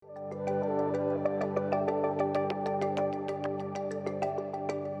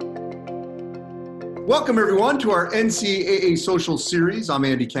Welcome, everyone, to our NCAA Social Series. I'm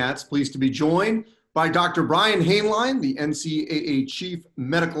Andy Katz, pleased to be joined by Dr. Brian Hainline, the NCAA Chief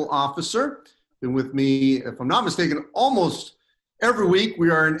Medical Officer. Been with me, if I'm not mistaken, almost every week. We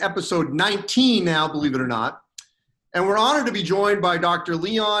are in episode 19 now, believe it or not. And we're honored to be joined by Dr.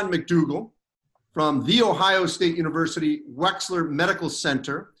 Leon McDougall from The Ohio State University Wexler Medical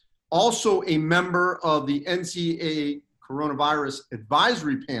Center, also a member of the NCAA Coronavirus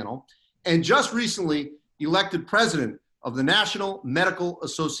Advisory Panel, and just recently elected president of the National Medical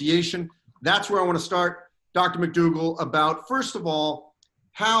Association. That's where I want to start, Dr. McDougall, about, first of all,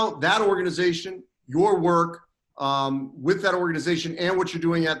 how that organization, your work with that organization and what you're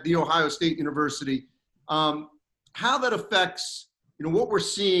doing at The Ohio State University, how that affects, what we're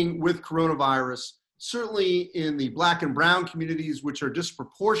seeing with coronavirus, certainly in the Black and brown communities, which are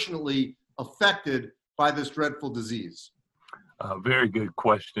disproportionately affected by this dreadful disease. Very good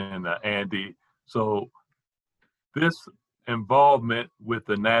question, Andy. So this involvement with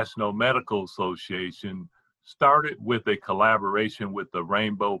the National Medical Association started with a collaboration with the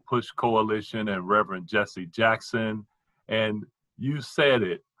Rainbow Push Coalition and Reverend Jesse Jackson. And you said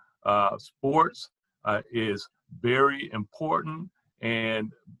it, sports is very important,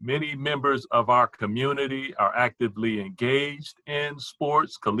 and many members of our community are actively engaged in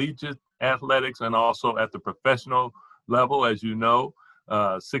sports, collegiate athletics, and also at the professional level. As you know,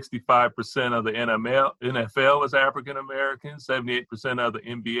 65% of the NFL is African American, 78% of the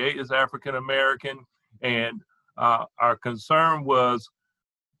NBA is African American, and our concern was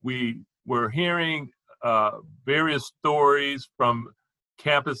we were hearing various stories from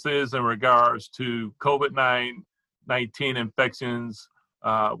campuses in regards to COVID-19 infections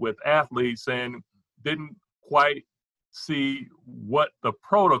with athletes, and didn't quite see what the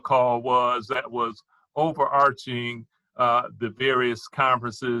protocol was that was overarching the various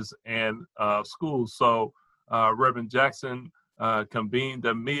conferences and schools. So Reverend Jackson convened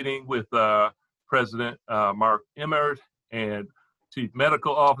a meeting with President Mark Emmert and Chief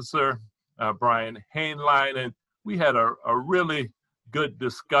Medical Officer Brian Hainline, and we had a really good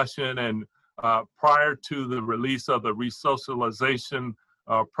discussion. And prior to the release of the resocialization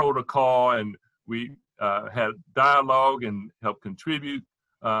protocol, and we had dialogue and helped contribute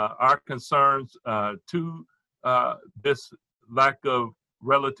our concerns to this lack of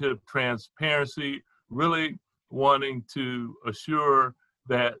relative transparency, really wanting to assure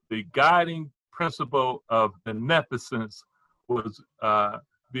that the guiding principle of beneficence was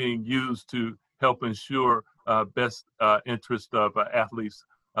being used to help ensure best interest of athletes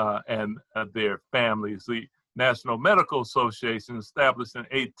and their families. The National Medical Association, established in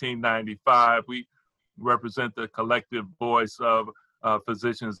 1895, we represent the collective voice of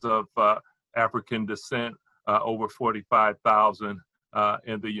physicians of African descent, over 45,000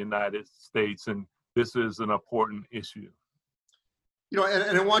 in the United States, and this is an important issue.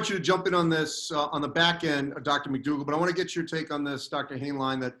 And I want you to jump in on this on the back end, Dr. McDougall, but I want to get your take on this, Dr.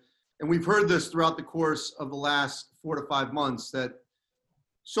 Hainline, and we've heard this throughout the course of the last 4 to 5 months, that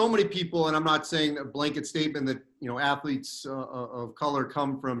so many people, and I'm not saying a blanket statement that, athletes of color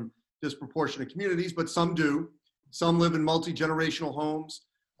come from disproportionate communities, but some do. Some live in multi-generational homes.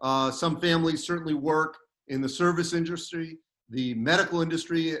 Some families certainly work in the service industry, the medical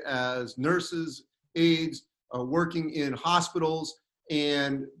industry, as nurses, aides, working in hospitals.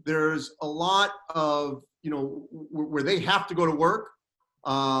 And there's a lot of, where they have to go to work.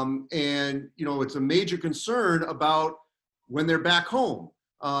 And, it's a major concern about when they're back home.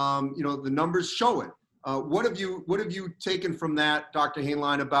 The numbers show it. What have you taken from that, Dr.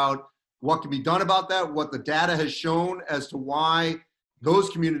 Hainline, about what can be done about that, what the data has shown as to why those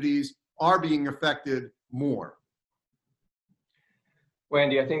communities are being affected more? Well,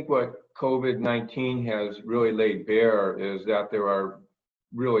 Andy, I think what COVID-19 has really laid bare is that there are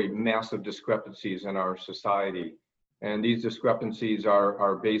really massive discrepancies in our society. And these discrepancies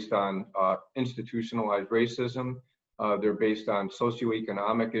are based on institutionalized racism. They're based on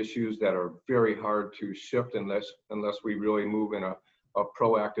socioeconomic issues that are very hard to shift unless we really move in a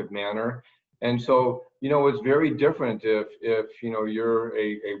proactive manner. And so, it's very different if you're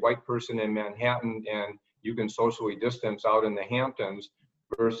a white person in Manhattan and you can socially distance out in the Hamptons,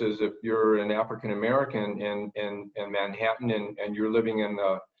 versus if you're an African American in Manhattan and you're living in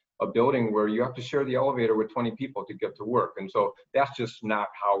a building where you have to share the elevator with 20 people to get to work. And so that's just not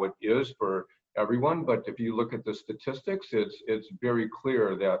how it is for everyone. But if you look at the statistics, it's very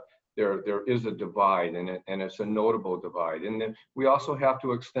clear that there is a divide, and it's a notable divide. And then we also have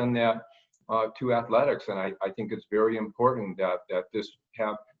to extend that to athletics. And I think it's very important that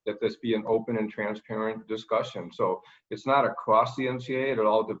this be an open and transparent discussion. So it's not across the NCAA at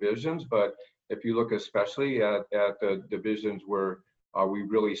all divisions, but if you look especially at the divisions where we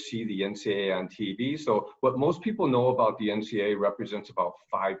really see the NCAA on TV. So what most people know about the NCAA represents about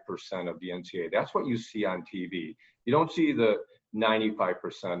 5% of the NCAA. That's what you see on TV. You don't see the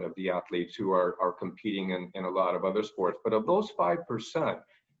 95% of the athletes who are competing in a lot of other sports. But of those 5%,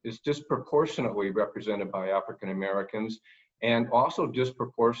 is disproportionately represented by African Americans, and also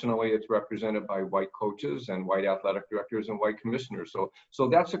disproportionately it's represented by white coaches and white athletic directors and white commissioners. So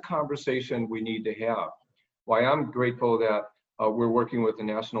that's a conversation we need to have. Why I'm grateful that we're working with the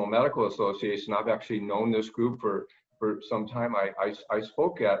National Medical Association. I've actually known this group for some time. I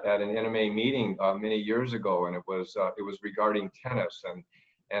spoke at an NMA meeting many years ago, and it was regarding tennis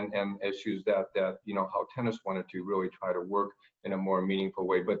and issues that how tennis wanted to really try to work in a more meaningful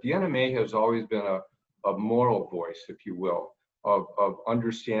way. But the NMA has always been a moral voice, if you will, of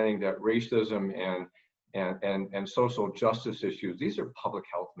understanding that racism and social justice issues, these are public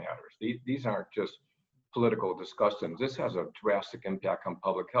health matters. These aren't just political discussions. This has a drastic impact on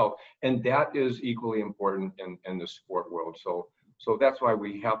public health, and that is equally important in the sport world. So that's why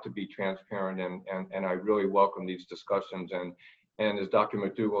we have to be transparent, and I really welcome these discussions. And as Dr.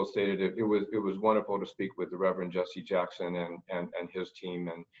 McDougall stated, it was wonderful to speak with the Reverend Jesse Jackson and his team,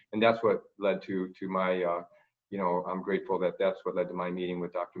 and that's what led to my I'm grateful that that's what led to my meeting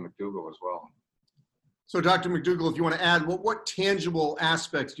with Dr. McDougall as well. So Dr. McDougall, if you want to add, what tangible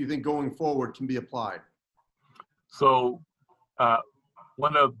aspects do you think going forward can be applied? So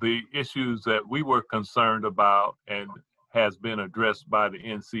one of the issues that we were concerned about and has been addressed by the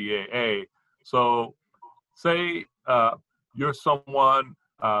NCAA. So say you're someone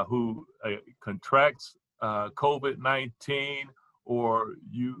who contracts COVID-19, or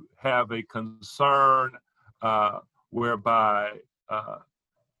you have a concern whereby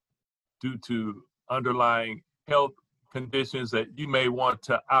due to underlying health conditions that you may want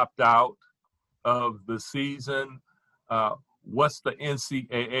to opt out of the season. What's the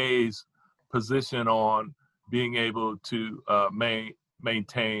NCAA's position on being able to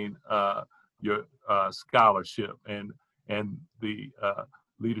maintain your scholarship? And the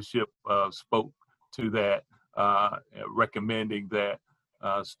leadership spoke to that, recommending that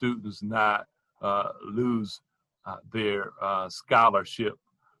students not lose their scholarship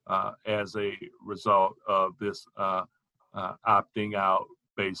as a result of this opting out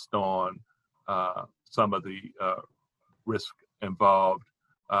based on some of the risk involved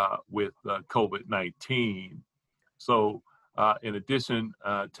with COVID-19. So in addition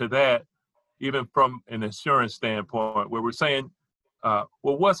to that, even from an insurance standpoint, where we're saying, well,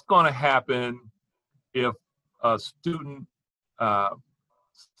 what's going to happen if a student,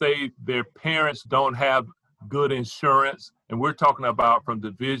 say their parents don't have good insurance, and we're talking about from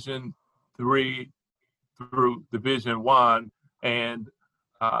Division III through Division I, and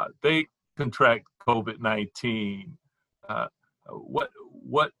they contract COVID-19.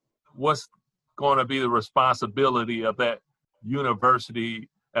 What's going to be the responsibility of that university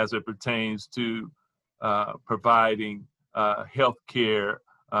as it pertains to providing health care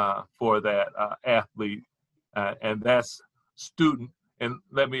for that athlete? And that's student, and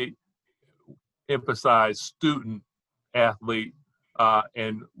let me emphasize student athlete,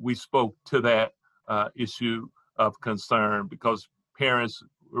 and we spoke to that issue of concern because parents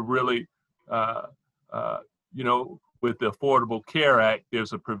were really, with the Affordable Care Act,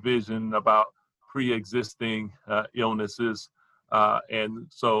 there's a provision about pre-existing illnesses. And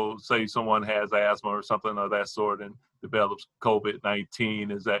so say someone has asthma or something of that sort and develops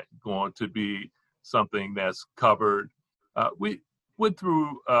COVID-19, is that going to be something that's covered? We went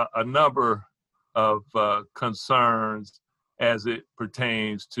through a number of concerns as it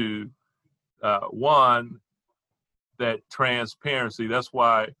pertains to, one, that transparency. That's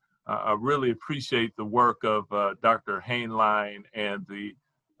why I really appreciate the work of Dr. Hainline and the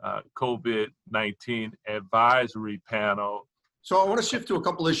COVID-19 advisory panel. So I want to shift to a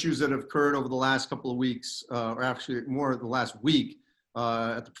couple issues that have occurred over the last couple of weeks, or actually more the last week,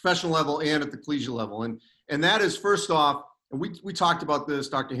 at the professional level and at the collegiate level. And that is, first off, and we talked about this,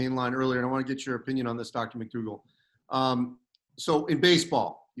 Dr. Hainline, earlier, and I want to get your opinion on this, Dr. McDougall. So in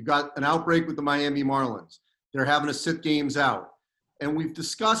baseball, you've got an outbreak with the Miami Marlins. They're having to sit games out. And we've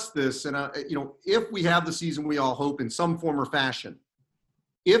discussed this, and if we have the season we all hope in some form or fashion,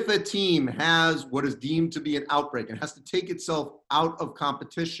 if a team has what is deemed to be an outbreak and has to take itself out of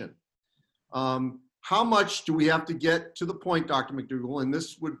competition, how much do we have to get to the point, Dr. McDougall, and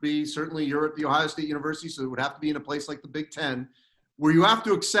this would be, certainly you're at the Ohio State University, so it would have to be in a place like the Big Ten, where you have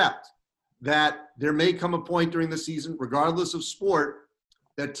to accept that there may come a point during the season, regardless of sport,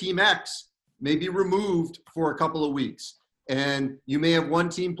 that Team X may be removed for a couple of weeks. And you may have one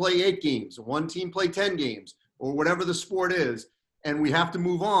team play 8 games, one team play 10 games, or whatever the sport is. And we have to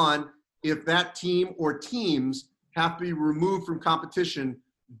move on if that team or teams have to be removed from competition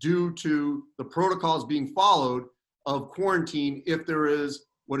due to the protocols being followed of quarantine if there is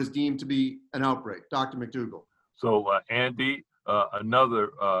what is deemed to be an outbreak. Dr. McDougall. So Andy, another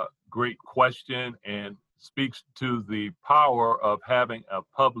great question, and speaks to the power of having a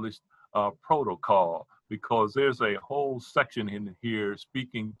published protocol, because there's a whole section in here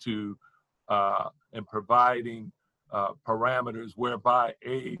speaking to and providing parameters whereby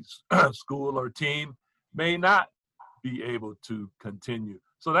a school or team may not be able to continue.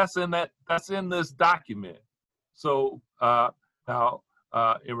 So that's in this document. So now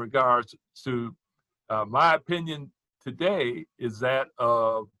in regards to my opinion today is that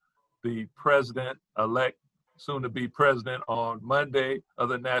of the president-elect, soon to be president on Monday of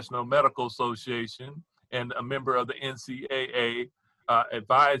the National Medical Association, and a member of the NCAA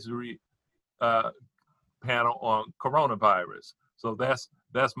advisory panel on coronavirus. So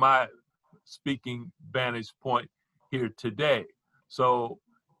that's my speaking vantage point here today. So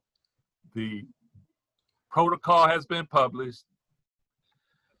the protocol has been published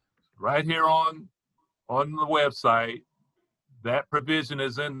right here on the website. That provision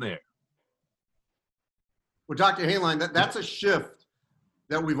is in there. Well, Dr. Hainline, that's a shift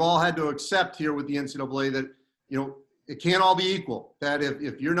that we've all had to accept here with the NCAA, that, you know, it can't all be equal. That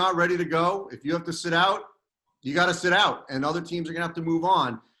if you're not ready to go, if you have to sit out, you got to sit out, and other teams are going to have to move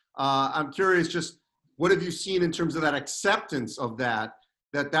on. I'm curious, just what have you seen in terms of that acceptance of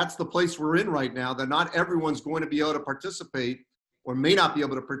that's the place we're in right now, that not everyone's going to be able to participate or may not be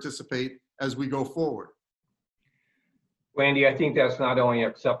able to participate as we go forward? Andy, I think that's not only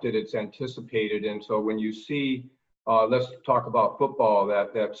accepted, it's anticipated. And so when you see, let's talk about football,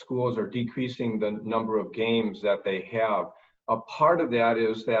 that schools are decreasing the number of games that they have. A part of that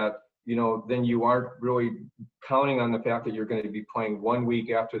is that, you know, then you aren't really counting on the fact that you're going to be playing one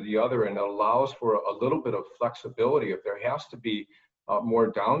week after the other, and it allows for a little bit of flexibility if there has to be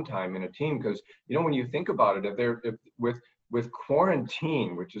more downtime in a team. Because, you know, when you think about it, with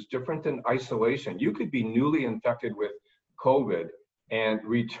quarantine, which is different than isolation, you could be newly infected with COVID and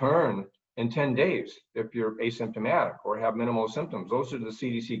return in 10 days if you're asymptomatic or have minimal symptoms. Those are the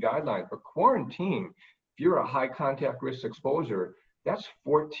CDC guidelines. But quarantine, if you're a high contact risk exposure, that's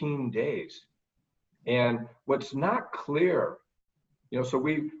 14 days. And what's not clear, you know, so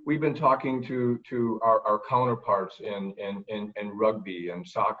we've been talking to our counterparts in rugby and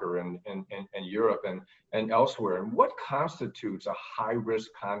soccer and Europe and elsewhere, and what constitutes a high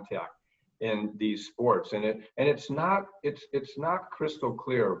risk contact in these sports, and it's not crystal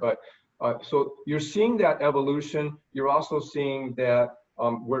clear. But so you're seeing that evolution. You're also seeing that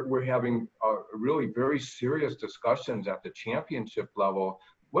we're having really very serious discussions at the championship level.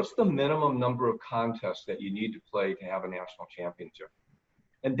 What's the minimum number of contests that you need to play to have a national championship?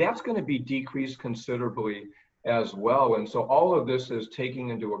 And that's going to be decreased considerably as well. And so all of this is taking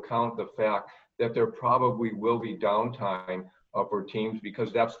into account the fact that there probably will be downtime for teams,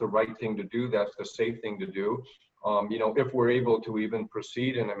 because that's the right thing to do. That's the safe thing to do. You know, if we're able to even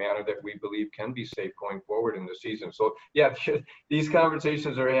proceed in a manner that we believe can be safe going forward in the season. So yeah, these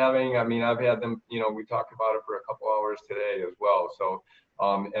conversations are having, I mean, I've had them, you know, we talked about it for a couple hours today as well. So,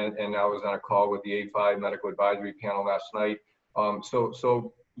 and I was on a call with the A5 medical advisory panel last night.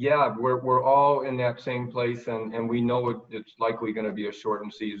 So yeah, we're all in that same place, and we know it's likely going to be a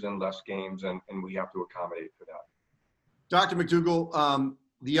shortened season, less games, and we have to accommodate for that. Dr. McDougall,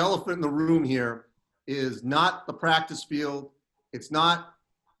 the elephant in the room here is not the practice field. It's not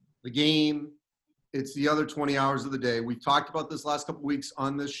the game. It's the other 20 hours of the day. We've talked about this last couple of weeks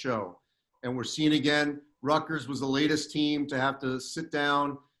on this show, and we're seeing again, Rutgers was the latest team to have to sit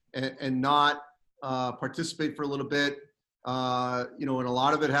down and not participate for a little bit. You know, and a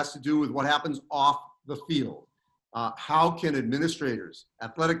lot of it has to do with what happens off the field. How can administrators,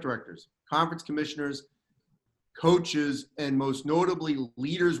 athletic directors, conference commissioners, coaches, and most notably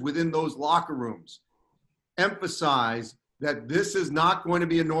leaders within those locker rooms emphasize that this is not going to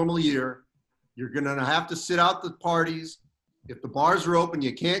be a normal year? You're going to have to sit out the parties. If the bars are open,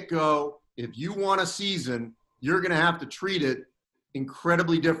 you can't go. If you want a season, you're going to have to treat it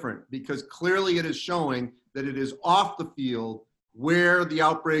incredibly different, because clearly it is showing that it is off the field where the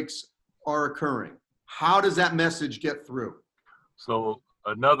outbreaks are occurring. How does that message get through? So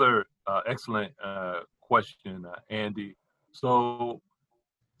another excellent question, Andy. So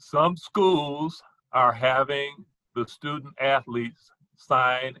some schools are having the student athletes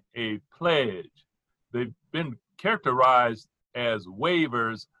sign a pledge. They've been characterized as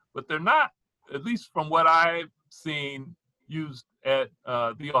waivers, but they're not, at least from what I've seen used at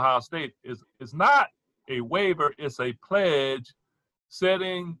the Ohio State is not a waiver, it's a pledge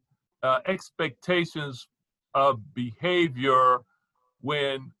setting expectations of behavior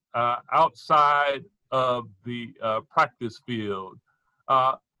when outside of the practice field.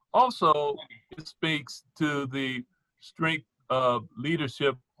 Also, it speaks to the strength of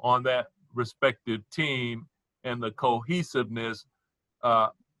leadership on that respective team and the cohesiveness.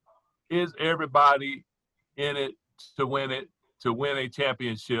 Is everybody in it to win a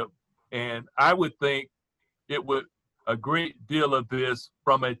championship? And I would think a great deal of this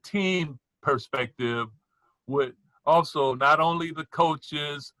from a team perspective would also not only the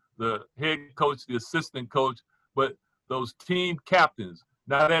coaches, the head coach, the assistant coach, but those team captains.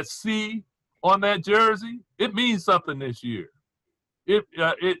 Now that C on that jersey, it means something this year. It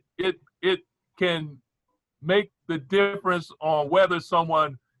can make the difference on whether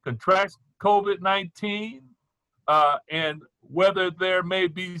someone contracts COVID-19 and whether there may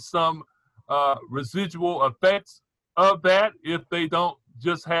be some residual effects of that if they don't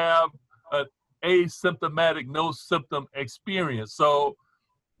just have an asymptomatic, no symptom experience. So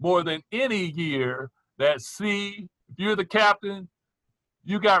more than any year, that C, if you're the captain,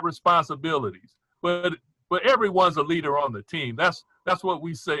 you got responsibilities. But everyone's a leader on the team. That's what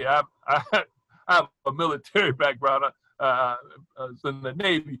we say. I have a military background in the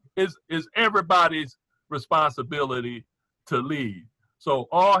Navy. Is everybody's responsibility to lead. So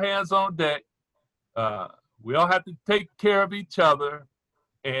all hands on deck. We all have to take care of each other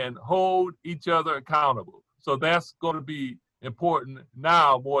and hold each other accountable. So that's going to be important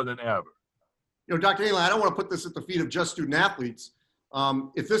now more than ever. You know, Dr. Hainline, I don't want to put this at the feet of just student athletes.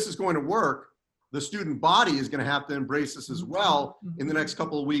 If this is going to work, the student body is going to have to embrace this as well in the next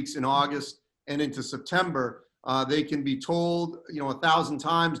couple of weeks in August and into September. They can be told, 1,000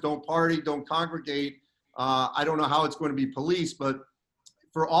 times, don't party, don't congregate. I don't know how it's going to be policed, but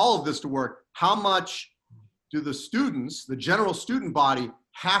for all of this to work, how much do the students, the general student body,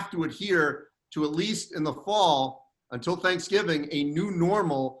 have to adhere to, at least in the fall until Thanksgiving, a new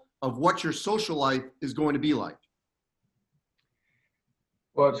normal of what your social life is going to be like?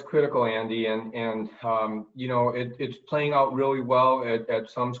 Well, it's critical, Andy, and it's playing out really well at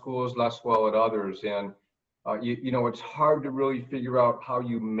some schools, less well at others, and it's hard to really figure out how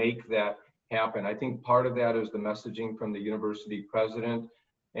you make that happen. I think part of that is the messaging from the university president,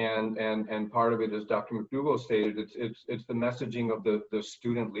 and part of it, as Dr. McDougall stated, it's the messaging of the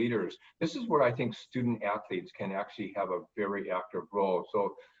student leaders. This is where I think student athletes can actually have a very active role.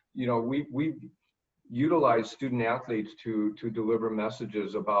 So, we utilize student athletes to deliver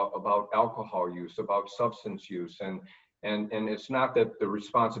messages about alcohol use, about substance use, and it's not that the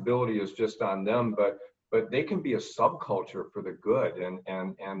responsibility is just on them, but they can be a subculture for the good,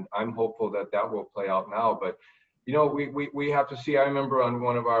 and I'm hopeful that will play out now. But we have to see. I remember on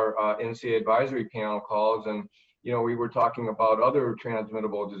one of our NCAA advisory panel calls, and we were talking about other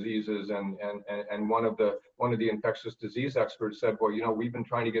transmittable diseases, and one of the infectious disease experts said, well, we've been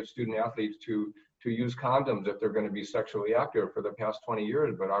trying to get student athletes to use condoms if they're going to be sexually active for the past 20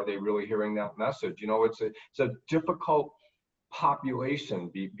 years, but are they really hearing that message? It's a difficult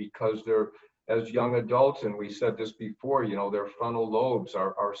population because they're, as young adults, and we said this before, their frontal lobes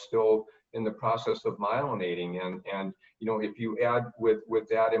are still in the process of myelinating, and if you add with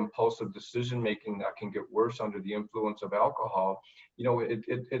that impulsive decision making that can get worse under the influence of alcohol,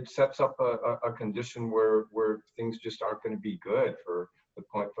 it sets up a condition where things just aren't going to be good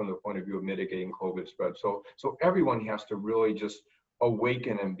from the point of view of mitigating COVID spread. So everyone has to really just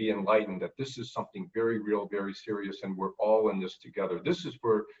awaken and be enlightened that this is something very real, very serious, and we're all in this together. This is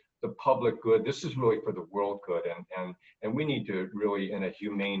for the public good. This is really for the world good, and we need to really, in a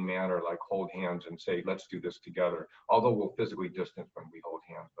humane manner, like hold hands and say, let's do this together. Although we'll physically distance when we hold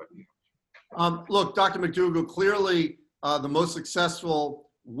hands, but Look, Dr. McDougall, clearly the most successful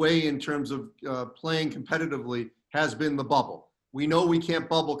way in terms of playing competitively has been the bubble. We know we can't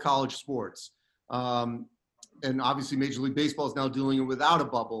bubble college sports. And obviously Major League Baseball is now dealing without a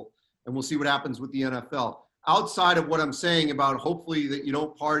bubble, and we'll see what happens with the NFL. Outside of what I'm saying about hopefully that you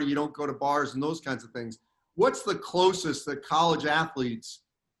don't party, you don't go to bars and those kinds of things, what's the closest that college athletes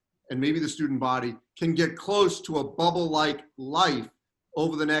and maybe the student body can get close to a bubble-like life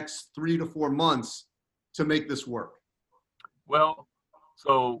over the next 3 to 4 months to make this work? Well,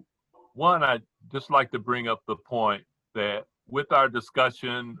 so one, I'd just like to bring up the point that with our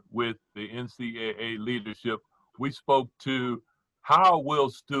discussion with the NCAA leadership, we spoke to how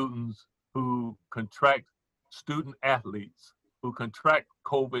will students who contract, student athletes who contract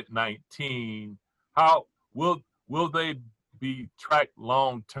COVID-19, how will they be tracked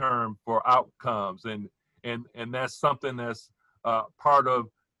long-term for outcomes? And and that's something that's part of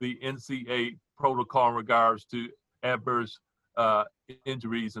the NCAA protocol in regards to adverse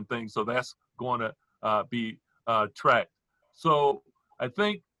injuries and things. So that's going to be tracked. So I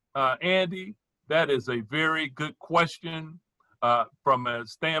think, Andy, that is a very good question from a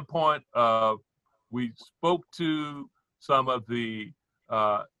standpoint of, we spoke to some of the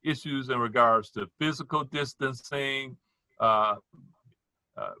issues in regards to physical distancing,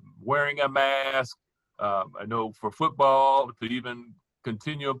 wearing a mask. I know for football, to even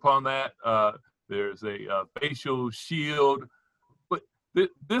continue upon that, there's a facial shield. But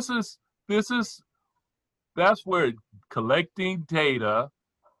that's where collecting data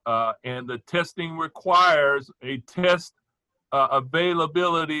and the testing requires a test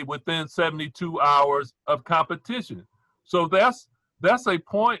availability within 72 hours of competition. So that's a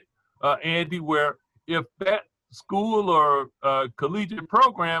point, Andy, where if that school or collegiate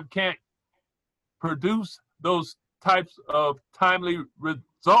program can't produce those types of timely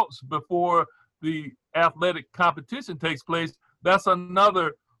results before the athletic competition takes place, that's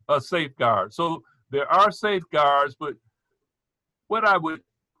another safeguard. So there are safeguards, but what I would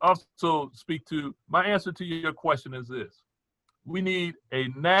also speak to, my answer to your question is this: we need a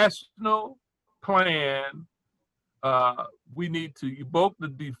national plan. We need to evoke the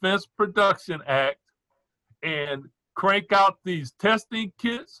Defense Production Act and crank out these testing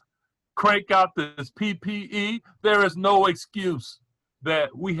kits, crank out this PPE. There is no excuse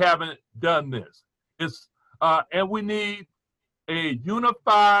that we haven't done this. And we need a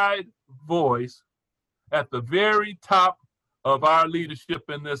unified voice at the very top of our leadership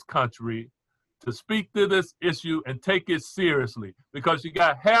in this country to speak to this issue and take it seriously, because you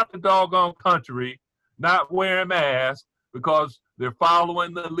got half the doggone country not wearing masks because they're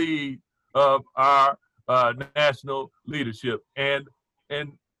following the lead of our national leadership, and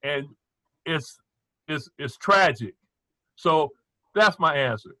it's tragic. So that's my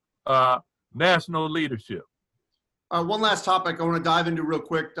answer. National leadership. One last topic I want to dive into real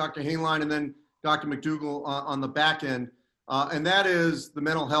quick, Dr. Hainline, and then Dr. McDougall on the back end, and that is the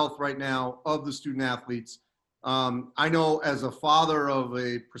mental health right now of the student athletes. I know as a father of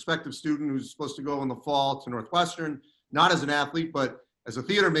a prospective student who's supposed to go in the fall to Northwestern, not as an athlete, but as a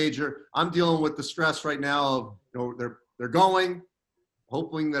theater major, I'm dealing with the stress right now of, they're going,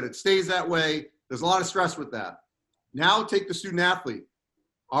 hoping that it stays that way. There's a lot of stress with that. Now take the student athlete.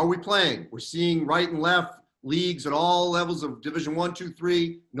 Are we playing? We're seeing right and left leagues at all levels of Division I, II,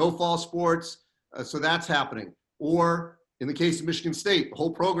 III, no fall sports. So that's happening. Or in the case of Michigan State, the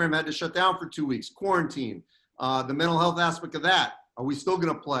whole program had to shut down for 2 weeks, quarantine. The mental health aspect of that. Are we still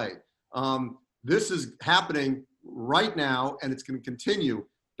going to play? This is happening right now, and it's going to continue.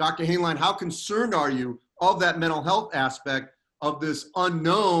 Dr. Hainline, how concerned are you of that mental health aspect of this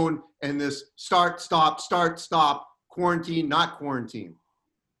unknown and this start, stop, quarantine, not quarantine?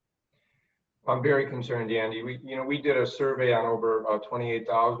 I'm very concerned, Andy. We did a survey on over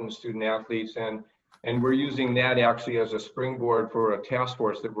 28,000 student athletes, and we're using that actually as a springboard for a task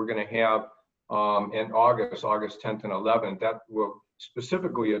force that we're going to have in August 10th and 11th, that will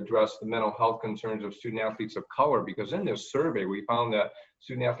specifically address the mental health concerns of student athletes of color, because in this survey, we found that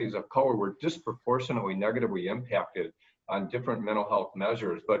student athletes of color were disproportionately negatively impacted on different mental health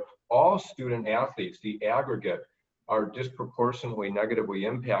measures. But all student athletes, the aggregate, are disproportionately negatively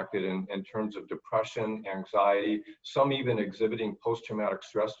impacted in terms of depression, anxiety, some even exhibiting post-traumatic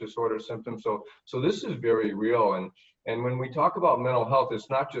stress disorder symptoms. So this is very real. And when we talk about mental health, it's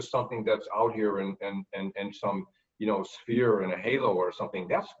not just something that's out here in some sphere in a halo or something.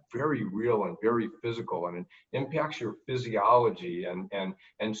 That's very real and very physical, and it impacts your physiology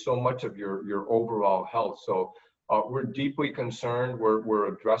and so much of your overall health. So we're deeply concerned.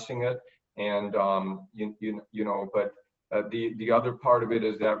 We're addressing it, and but the other part of it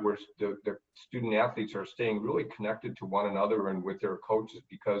is that the student athletes are staying really connected to one another and with their coaches,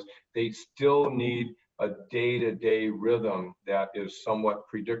 because they still need a day-to-day rhythm that is somewhat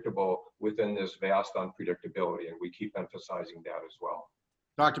predictable within this vast unpredictability, and we keep emphasizing that as well.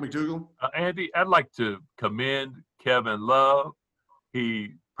 Dr. McDougall? Andy, I'd like to commend Kevin Love.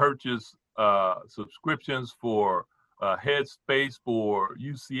 He purchased subscriptions for Headspace for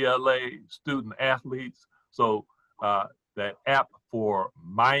UCLA student athletes. So that app for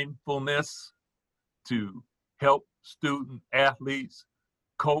mindfulness to help student athletes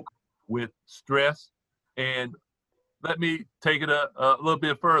cope with stress. And let me take it a little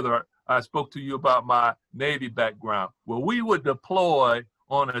bit further. I spoke to you about my Navy background. Well, we would deploy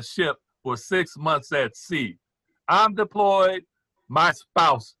on a ship for 6 months at sea. I'm deployed, my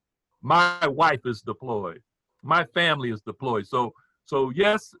spouse, my wife is deployed, my family is deployed. So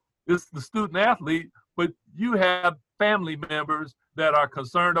yes, it's the student athlete, but you have family members that are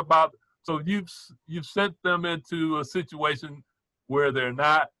concerned about, so you've sent them into a situation where they're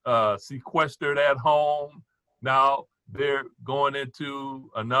not sequestered at home. Now they're going into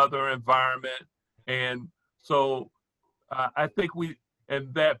another environment. And so I think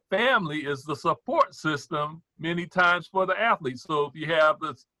and that family is the support system many times for the athletes. So if you have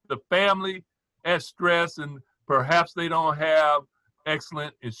the family at stress and perhaps they don't have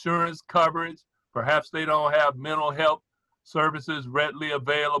excellent insurance coverage, perhaps they don't have mental health services readily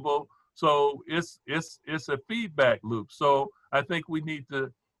available. So it's a feedback loop. So I think we need to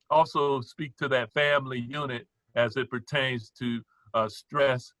also speak to that family unit as it pertains to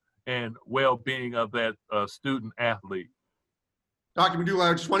stress and well-being of that student athlete. Dr.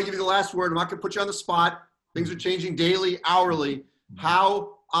 Medulla, I just want to give you the last word. I'm not going to put you on the spot. Things are changing daily, hourly.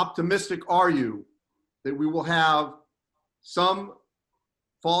 How optimistic are you that we will have some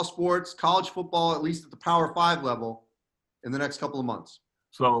fall sports, college football, at least at the Power 5 level, in the next couple of months?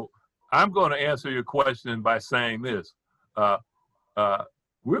 So I'm going to answer your question by saying this. We're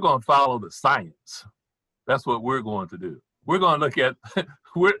going to follow the science. That's what we're going to do. We're going to look at,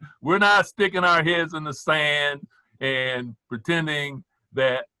 we're not sticking our heads in the sand and pretending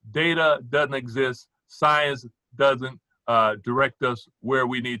that data doesn't exist. Science doesn't direct us where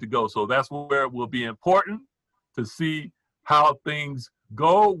we need to go. So that's where it will be important to see how things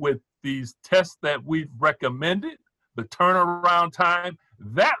go with these tests that we've recommended, the turnaround time,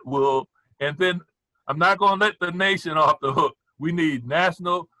 that will, and then I'm not going to let the nation off the hook. We need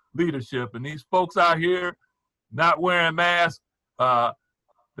national leadership, and these folks out here not wearing masks,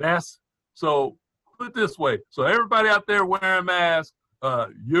 so put it this way. So everybody out there wearing masks,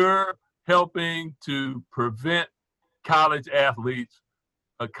 you're helping to prevent college athletes,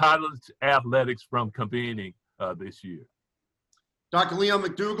 college athletics from competing this year. Dr. Leon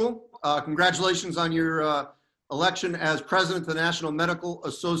McDougall, congratulations on your election as president of the National Medical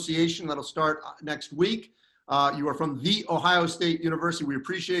Association. That'll start next week. You are from The Ohio State University. We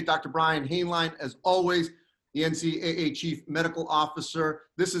appreciate Dr. Brian Hainline, as always, the NCAA Chief Medical Officer.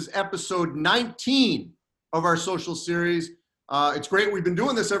 This is episode 19 of our social series. It's great we've been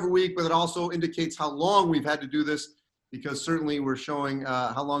doing this every week, but it also indicates how long we've had to do this, because certainly we're showing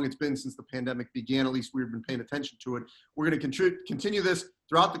how long it's been since the pandemic began. At least we've been paying attention to it. We're going to continue this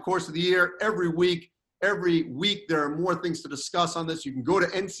throughout the course of the year, every week. Every week there are more things to discuss on this. You can go to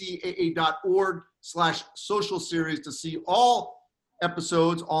ncaa.org/social series to see all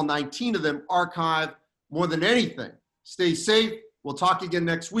episodes, all 19 of them archived. More than anything, stay safe. We'll talk again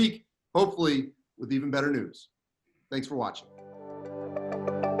next week, hopefully with even better news. Thanks for watching.